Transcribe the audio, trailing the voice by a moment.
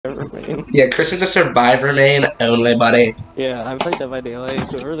main. Yeah, Christian's a survivor main only, buddy. Yeah, I played Dead by Daylight.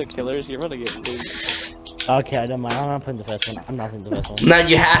 Whoever the killers, you're about to get big. Okay, I don't mind. I'm not playing the first one. I'm not playing the first one. No,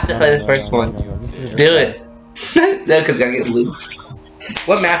 you have to play the first one. No, just 'cause Do it. No, because gotta get loot.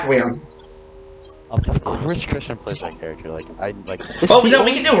 What map are we on? Of course Christian plays that character, like, I, like... Oh, no,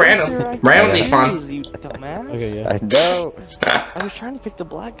 we can do random. Random would be fun. You dumbass. Okay, yeah. I know! I was trying to pick the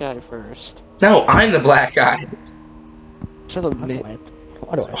black guy first. No, I'm the black guy. Shut up, Why do Nate. I?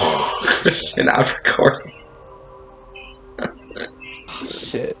 Christian, I'm recording.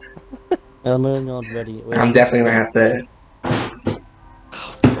 Shit. I'm not ready. Wait, I'm definitely gonna have to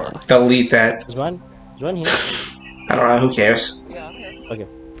delete that. Is Ryan here? I don't know, who cares? Yeah, I'm here. Okay.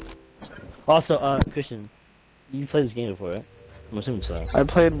 Also, Christian, you played this game before, right? I'm assuming so. I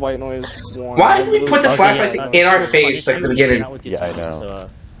played White Noise 1. Why did we put the Okay, flashlights yeah, in our it's face funny. like at the beginning? Not with your Yeah, I team, know. So,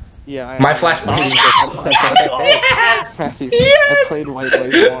 Yeah, I My flashlight. Yes! Matthew, I played White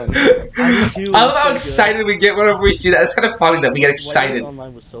Noise 1. I love how excited we get whenever we see that. It's kind of funny that we get excited.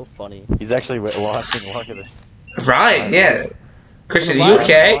 Online was so funny. He's actually watching longer than... Right, yeah. Christian, The are you line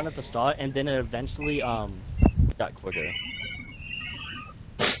okay? was on at the start, and then it eventually got quicker.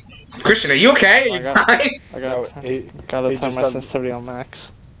 Christian, are you okay? Are you I got- timed? I gotta turn my sensitivity on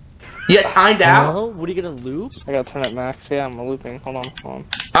max. You get timed out? Oh, what are you gonna loop? I gotta turn it max. Yeah, I'm looping. Hold on. Oh,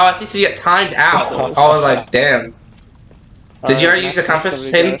 I think you get timed out. I was like, damn. Did you already use the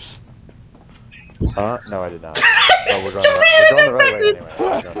compass, Hayden? No, I did not. Oh, we're going the right way anyway.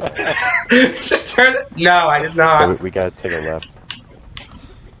 We're going the right way. Just turn it. No, I did So not. we gotta take a left.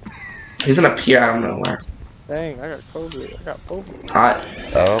 He's gonna appear out of nowhere. Dang, I got COVID. I got COVID. Hot.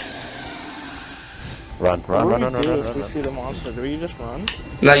 Oh. Run. What do we do if we see the monster? Do we just run?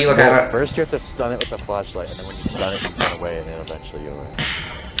 No, you look Well, at it. first you have to stun it with the flashlight, and then when you stun it, you run away, and it'll eventually go away.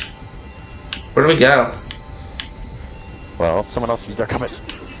 Where do we go? Well, someone else used their compass.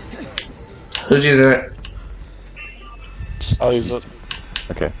 Who's using it? I'll use it.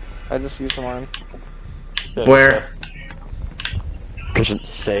 Okay. I just used mine. Where? Christian,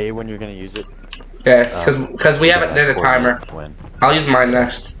 say when you're gonna use it. Yeah, because we have it. There's a timer. When. I'll use mine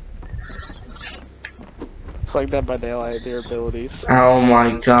next. It's like Dead by Daylight, their abilities. Oh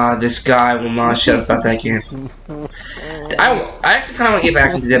my god, this guy will not shut up about that game. I actually kind of want to get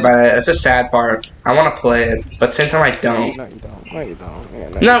back into Dead by Daylight. That's a sad part. I want to play it, but at the same time I don't. No, you don't. No, you don't. Yeah,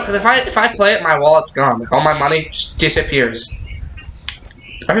 No, because if I play it, my wallet's gone. Like, all my money just disappears.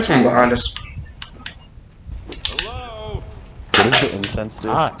 I heard someone behind us. What does the incense do?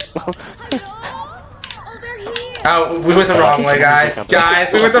 Ah, Oh, we went the wrong way, guys.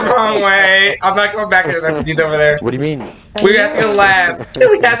 Guys, we went the wrong way. I'm not going back there because he's over there. What do you mean? We have to go left.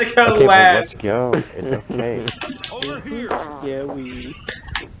 We have to go Okay, well, let's left. go. It's okay. Yeah, we.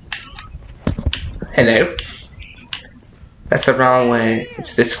 Hello. That's the wrong way.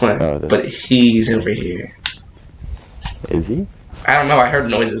 It's this one. Oh, this- But he's over here. Is he? I don't know. I heard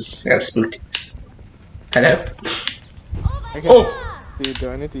noises. I got spooked. Hello. Okay. Oh. Dude,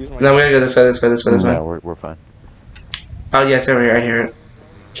 do I need to use my? No, we gotta go this way. This way. This way. This way. No, we're fine. Oh yeah, it's over here. I hear it.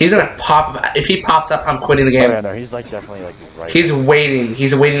 He's gonna pop up. If he pops up, I'm quitting the Oh, game. yeah, no, he's like definitely like right. He's waiting.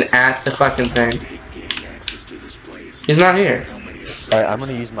 He's waiting at the fucking thing. He's not here. Alright, I'm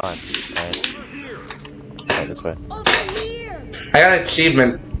gonna use mine. Alright, this way. I got an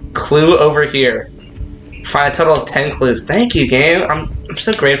achievement. Clue over here. Find a total of 10 clues. Thank you, game. I'm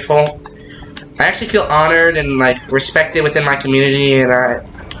so grateful. I actually feel honored and like respected within my community, and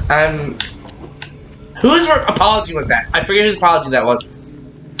I'm. Whose apology was that? I forget whose apology that was.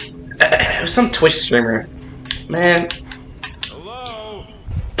 It was some Twitch streamer. Man.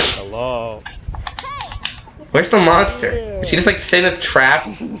 hello. Where's the monster? Is he just like setting up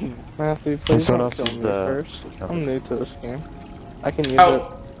traps? Matthew, please someone don't else kill is me the- first. I'm new to this game. I can use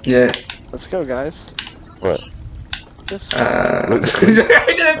Oh, yeah. it. Let's go, guys. What? Just I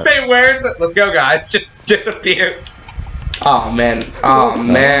didn't say where's it. Let's go, guys. Just disappears. Oh man. Oh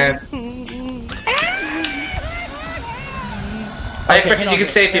man. Hey, Christian, you can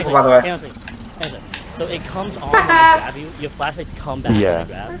save people, by the way. Hang on a second. So it comes on when I grab you. Your flashlights come back Yeah.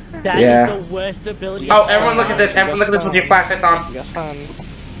 when I grab. That Yeah. is the worst ability. Oh, everyone look at this. Everyone look at this with your flashlights on. You got fun.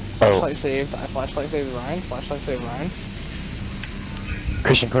 Oh, Flashlight saved. I flashlight saved Ryan. Flashlight saved Ryan.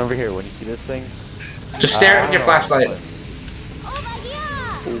 Christian, come over here. When you see this thing, Just stare at your flashlight.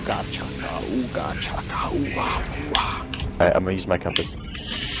 Ooga chaka, ooga chaka, ooga. Alright, I'm gonna use my compass.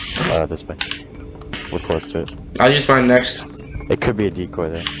 This way. We're close to it. I'll use mine next. It could be a decoy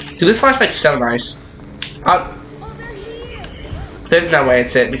there. Dude, this flashlight's so nice. There's no way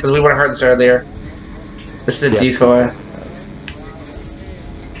it's it, because we would have heard this earlier. This is a Yes. decoy.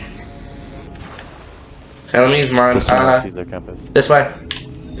 Okay, let me use mine. Just someone else use their compass. This way.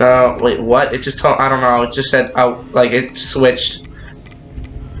 Wait, what? It just told, I don't know, it just said, oh, like, it switched.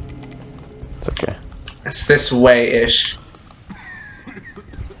 It's okay. It's this way-ish.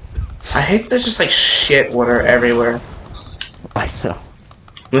 I hate there's just, like, shit water everywhere. I know.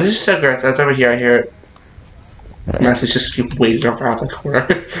 This is so gross. That's over here, I hear it. Matthew's just keep waiting around the corner.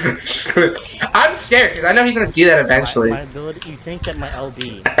 I'm scared, because I know he's gonna do that eventually. My ability, you think that my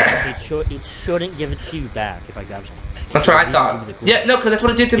LB, it shouldn't give it to you back if I grab something. That's what I thought. Yeah, no, because that's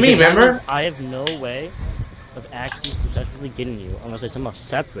what it did to me, remember? I have no way of actually successfully getting you unless I somehow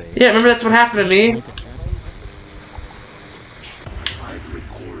separate. Yeah, remember that's what happened to me?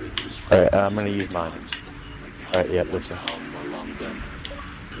 Alright, I'm gonna use mine. Alright, yeah, this one.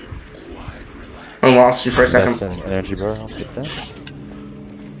 I lost you for a second. That's an energy bar, I'll take that.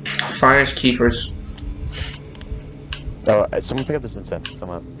 Finest keepers. Oh, someone pick up this incense.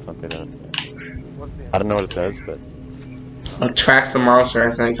 Someone pick that up. I don't know what it does, but... It tracks the monster,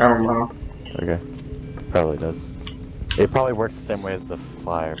 I think. I don't know. Okay. Probably does. It probably works the same way as the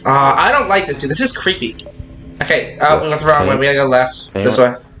fire. I don't like this, dude. This is creepy. Okay, we went the wrong way. We gotta go left. This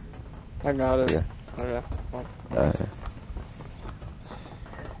way. I got it. Okay. Okay.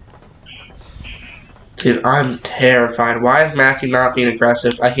 Dude, I'm terrified. Why is Matthew not being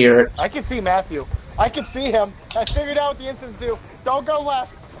aggressive? I hear it. I can see Matthew. I can see him. I figured out what the instants do. Don't go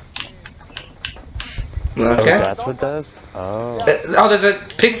left. Okay. Oh, that's what it does? Oh. There's a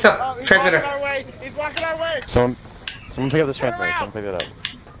picks up Oh, he's transmitter. walking our way. He's walking our way. Someone pick up this transmitter. Someone pick that up.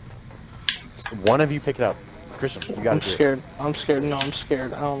 One of you pick it up. Christian, you gotta I'm do scared. I'm scared. No, I'm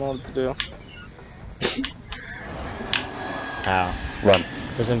scared. I don't know what to do. Ow. Run.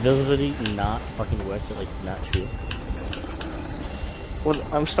 Does invisibility not fucking work? Like, not true? What?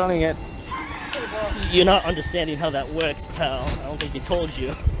 I'm stunning it. You're not understanding how that works, pal. I don't think they told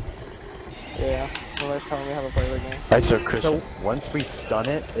you. Yeah. Nobody's telling me how to play the game. Alright, so Christian, once we stun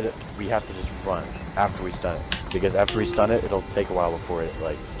it, we have to just run after we stun it. Because after we stun it, it'll take a while before it,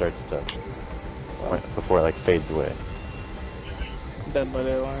 like, starts to... before it, like, fades away. Dead by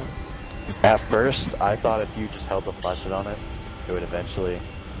daylight. At first, I thought if you just held the flashlight on it, it would eventually,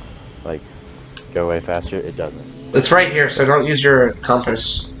 like, go away faster. It doesn't. It's right here, so don't use your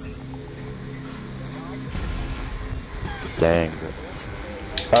compass. Dang.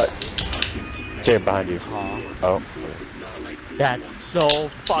 Jay, behind you. Oh. That's so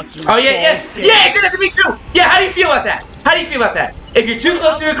fucking. Oh yeah, bullshit. yeah, it did that to me too. Yeah, how do you feel about that? How do you feel about that? If you're too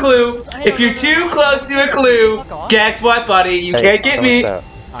close to a clue, guess what, buddy? You can't get me.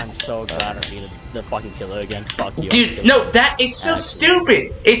 I'm so glad I'm being the fucking killer again. Fuck you. Dude, no, it's so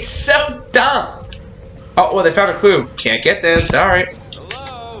stupid. It's so dumb. Oh, well, they found a clue. Can't get them. Sorry.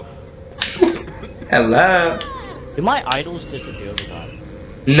 Hello. Hello. Did my idols disappear over time?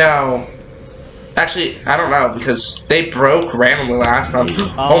 No. Actually, I don't know because they broke randomly last time.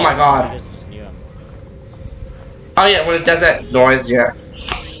 Oh my god. Oh yeah, when it does that noise, yeah.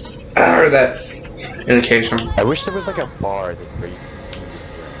 I heard that indication. I wish there was like a bar where you can see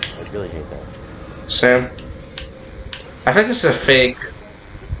the I really hate that. Sam. I think this is a fake.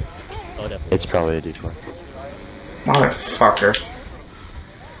 Oh, definitely. It's probably a decoy. Motherfucker.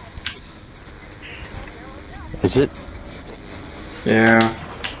 Is it? Yeah.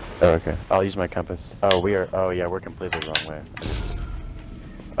 Oh, okay. I'll use my compass. Oh, we are. Oh, yeah, we're completely the wrong way.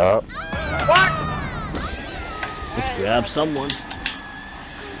 Oh. What? Just grab someone.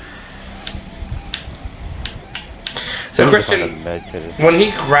 So Christian, when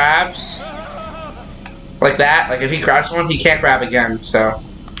he grabs like that, like if he grabs one, he can't grab again. So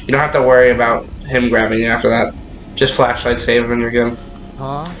you don't have to worry about him grabbing you after that. Just flashlight save him and you're good.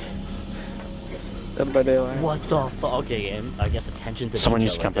 Huh? Dead by daylight. What the fuck? Okay, game. I guess attention to Someone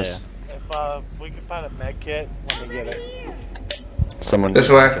detail use compass. there. If we can find a med kit, let me get it. Someone. This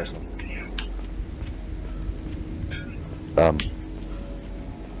way.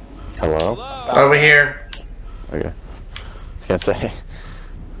 Hello? Over here. Okay. I was gonna say.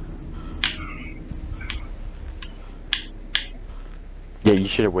 Yeah, you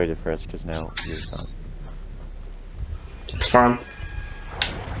should have waited for us, because now you're gone. It's fine.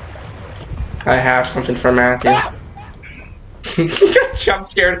 I have something for Matthew. You got jump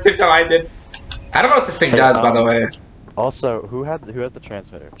scared at the same time I did. I don't know what this thing does, by the way. Also, who has the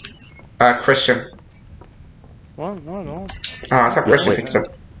transmitter? Christian. What? No. Oh, I thought Christian picked it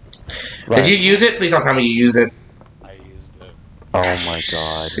up. Did you use it? Please don't tell me you used it. I used it. Oh my god.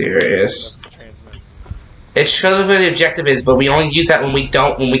 Serious. That's the transmit. It shows us where the objective is, but we only use that when we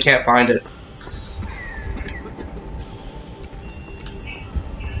can't find it.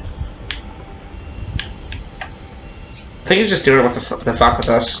 I think he's just doing it with the fuck with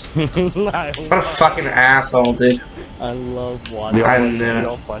us. What a fucking asshole, dude. I love We watching. I all, know. we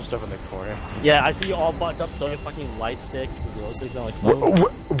all bunched up in the corner. Yeah, I see you all bunched up throwing fucking light sticks and glow sticks. I'm like,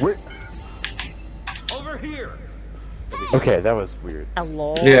 oh. Over here. Okay, that was weird.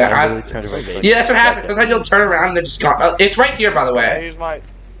 Hello. Yeah, I I- literally turned away. for like Yeah, that's what a happens. second. Sometimes you'll turn around and they're just gone. It's right here, by the I way. use my.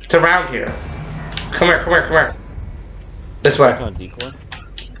 It's around here. Come here, come here, come here. This way. That's not a decoy.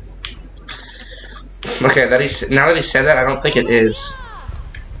 Okay, now that he said that, I don't think it is.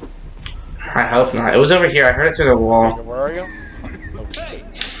 I hope not. It was over here. I heard it through the wall. Where are you? Hey.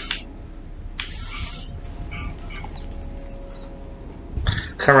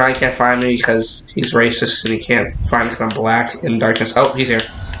 Come around, he can't find me because he's racist and he can't find me because I'm black in darkness. Oh, he's here.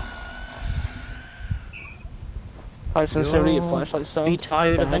 High sensitivity, flashlight Be stone.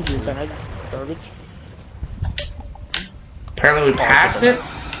 tired eventually. Garbage. Apparently we passed it?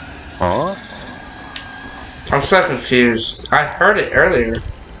 Huh? I'm so confused. I heard it earlier.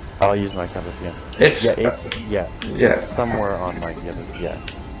 I'll use my compass again. It's... Yeah, Yeah. it's somewhere on like the other. Yeah.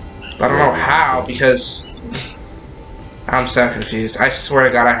 I don't know how because... I'm so confused. I swear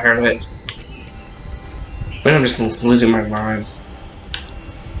to God I heard it. Maybe I'm just losing my mind.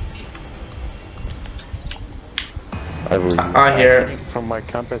 I believe. I hear it. think from my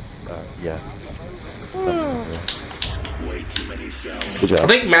compass. Yeah. Somewhere here. Good I job.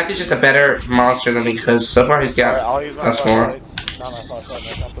 think Matthew's just a better monster than me because so far he's Alright, got I'll use my us more. flashlight. Not my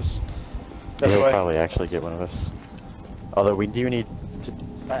flashlight, my compass. This He'll way. probably actually get one of us. Although we do need to.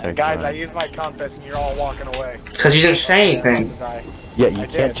 Guys, I used my compass and you're all walking away. Because you didn't say anything. Yeah, you I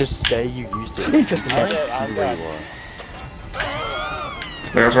can't did. just say you used it. You just I did, see I'm where done. you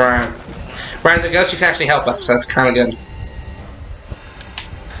are. There's Ryan. Ryan's a ghost, you can actually help us, so that's kind of good.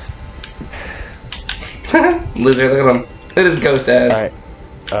 Loser, look at him. Look at his ghost ass.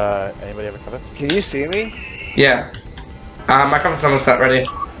 Alright. Anybody have a compass? Can you see me? Yeah. My compass is almost not ready.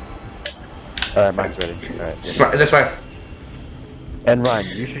 Alright, mine's ready. Alright. This way. And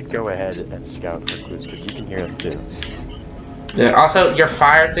Ryan, you should go ahead and scout for clues, because you can hear them too. Yeah, also, your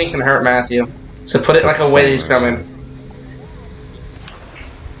fire thing can hurt Matthew. So put it like a way that he's coming.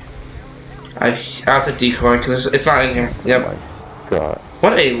 I have to decoy, because it's not in here. Oh Yep. my god.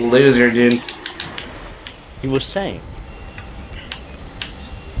 What a loser, dude. He was saying.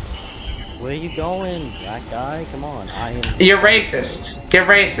 Where you going, black guy? Come on, I am. You're racist. You're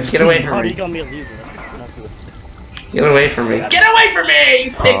racist. Get away How from are you me. gonna be a loser? That's not good. Get away from me. Get away from me,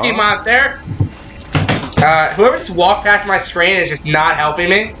 you sticky monster! Whoever just walked past my screen is just not helping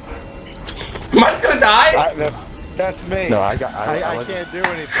me. Am I just gonna die? That's me. No, I got. I wasn't- can't do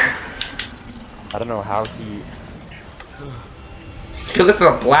anything. I don't know how he. Because this is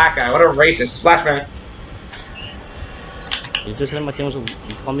a black guy. What a racist. Flashbang. You just said my thing was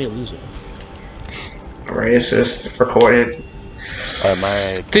you call me a loser. Racist. Recorded.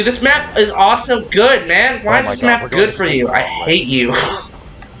 My. Dude, this map is also good, man. Why Oh is my this God, map we're good going for you? I hate you.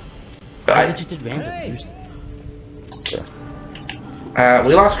 I just did random.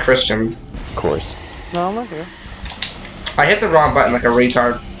 We lost Christian. Of course. No, I'm not here. I hit the wrong button like a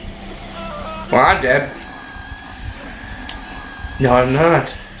retard. Well, I'm dead. No, I'm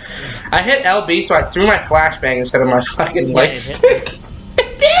not. I hit LB, so I threw my flashbang instead of my fucking light stick.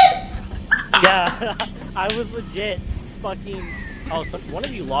 It did! Yeah, I was legit fucking. Oh, one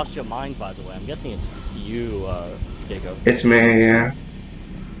of you lost your mind, by the way. I'm guessing it's you, Jacob. It's me, yeah.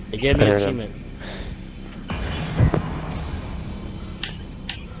 It gave me I an heard him. achievement.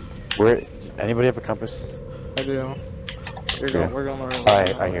 Where? Anybody have a compass? I do. Yeah. We're going the right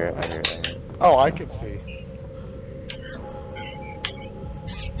way. I hear it. I hear it. I hear it. Oh, I can see.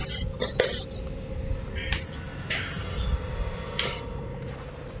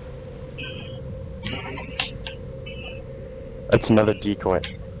 That's another decoy.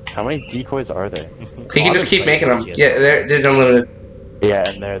 How many decoys are there? You can just keep making them. Yeah, there's unlimited. Yeah,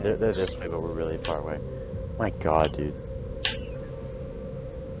 and they're this way, but we're really far away. My god, dude.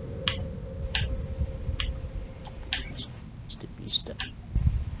 Steppy step.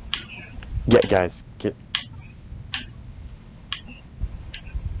 Yeah, guys, get.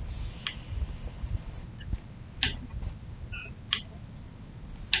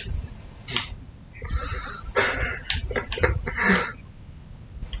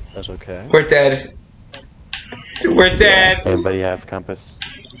 That's okay. We're dead. We're dead. Anybody have compass?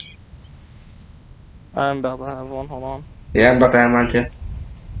 I'm about to have one. Hold on. Yeah, I'm about to have mine too.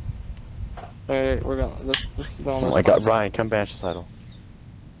 Alright, we're going. Let's keep going. Oh my god, Ryan, come bash this idol.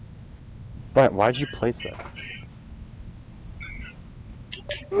 Ryan, why'd you place that?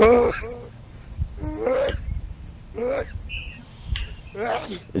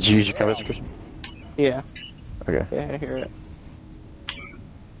 Did you use your compass, Christian? Yeah. Okay. Yeah, I hear it.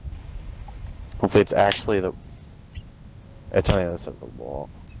 Hopefully it's actually the... It's on the other side of the wall.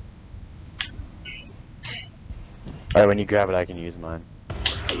 Alright, when you grab it, I can use mine.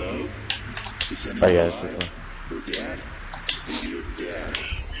 Hello? Oh yeah, it's this one.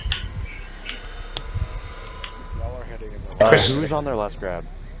 Y'all are heading in the Chris- Who's on their last grab?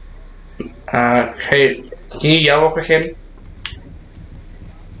 Hey, can you yell real quick, kid?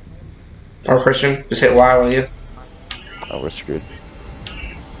 Or Christian, just hit Y, will you? Oh, we're screwed.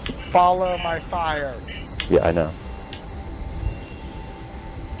 Follow my fire. Yeah, I know.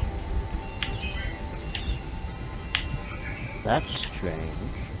 That's strange.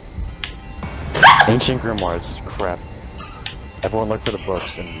 Ancient grimoires, crap. Everyone look for the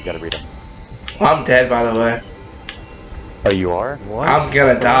books and you gotta read them. I'm dead, by the way. Oh, you are? What? I'm gonna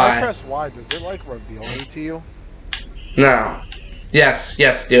When I die. press Y, does it like reveal me to you? No. Yes,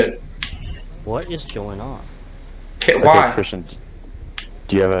 do it. What is going on? Hit Okay, Y. Christian,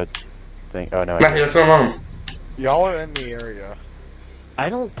 do you have a thing? Oh, no. I Matthew, what's going on? Y'all are in the area. I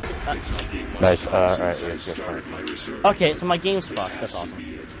don't. Nice. Alright, we have to get far. Okay, so my game's fucked. That's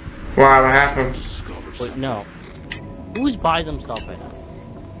awesome. Why, what happened? Wait, no. Who's by themselves right now?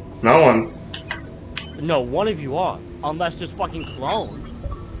 No one. No, one of you are. Unless there's fucking clones.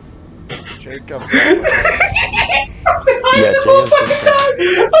 Jacob. Yeah, Jacob's just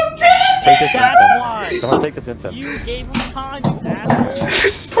I'm dead! Take this That's incense. why. Someone take this incense. You gave him time, you asshole. This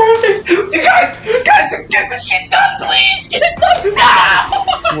is perfect! You guys, just get this shit done, please! Get it done!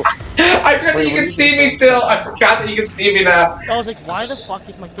 No! I forgot that you can see me still. I forgot that you can see me now. I was like, why the fuck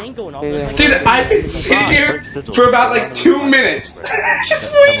is my thing going off? Dude, Like, Dude, I've been sitting here for about like 2 minutes.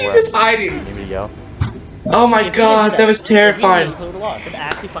 Just waiting, just hiding. You need me to yell? Oh my god, that was terrifying. It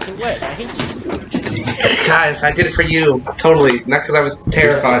actually fucking worked. I hate you. Guys, I did it for you. Totally. Not because I was Is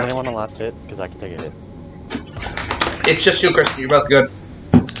terrified. anyone on last hit? Because I can take a hit. It's just you, Christian. You're both good.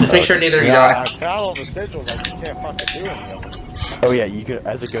 Just make sure neither of you I die. found all the sigils, like you can't fucking do any of them. Oh yeah, you could.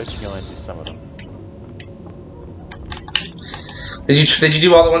 As a ghost, you can only do some of them. Did you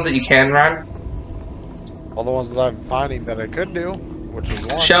do all the ones that you can, Ryan? All the ones that I'm finding that I could do, which is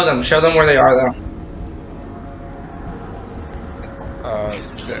one. Show them where they are, though.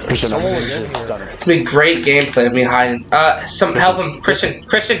 Christian, someone I'm was in just here. done it. It's be great gameplay of me hiding. Some help him, Christian.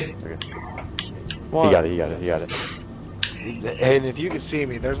 Okay. You got it. And if you can see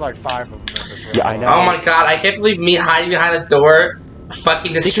me, there's like 5 of them in this room. Yeah, I know. Oh my god, I can't believe me hiding behind the door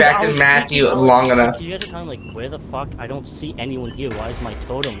fucking distracted Matthew long enough. You guys are kind of like, where the fuck? I don't see anyone here. Why is my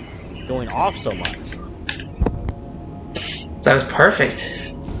totem going off so much? That was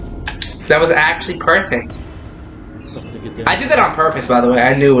perfect. That was actually perfect. I did that on purpose, by the way.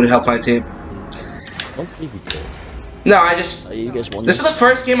 I knew it would help my team. I don't think you did. No, I just... You guys won This is the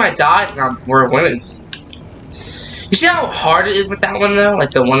first game I died, and we're winning. You see how hard it is with that one, though?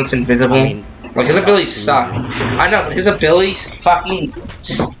 Like, the one that's invisible? I mean, Like, his abilities suck. I know, but his abilities fucking...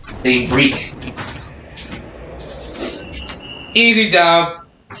 They reek. Easy dub.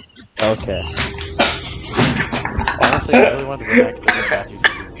 okay. Honestly, I really wanted to go back to the Matthew's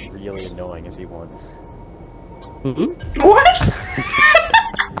gonna be really annoying if he won. Mm-hmm. What?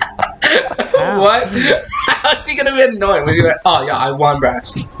 How? What? How is he gonna be annoying? Was he like, oh yeah, I won,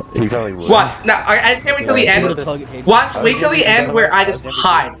 Brass. He probably would. What? No, I can't wait till the end. Watch, wait till the end where I just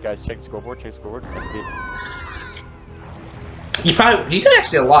hide. Guys, check scoreboard. You did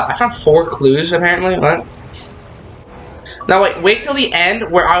actually a lot. I found 4 clues apparently. What? No, wait till the end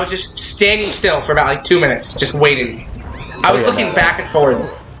where I was just standing still for about like 2 minutes, just waiting. I was looking back and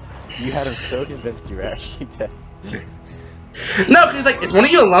forth. You had him so convinced you were actually dead. No, because like, is one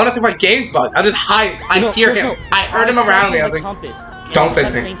of you alone? I think my game's bugged. I'm just hiding. I hear him. I heard him around me. I was like, don't say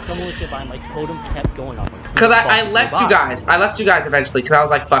anything. My totem kept going off. because I left you guys. I left you guys eventually because I was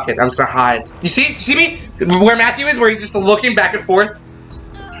like, fuck it. I'm just gonna hide. You see me? Where Matthew is, where he's just looking back and forth.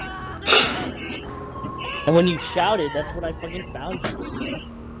 And when you shouted, that's when I fucking found you.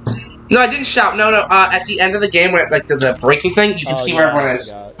 No, I didn't shout. No. At the end of the game, where like the breaking thing, you can see where everyone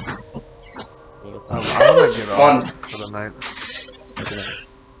is. That was fun. For the night.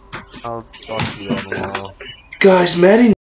 I'll talk to you on the wall. Guys, Maddie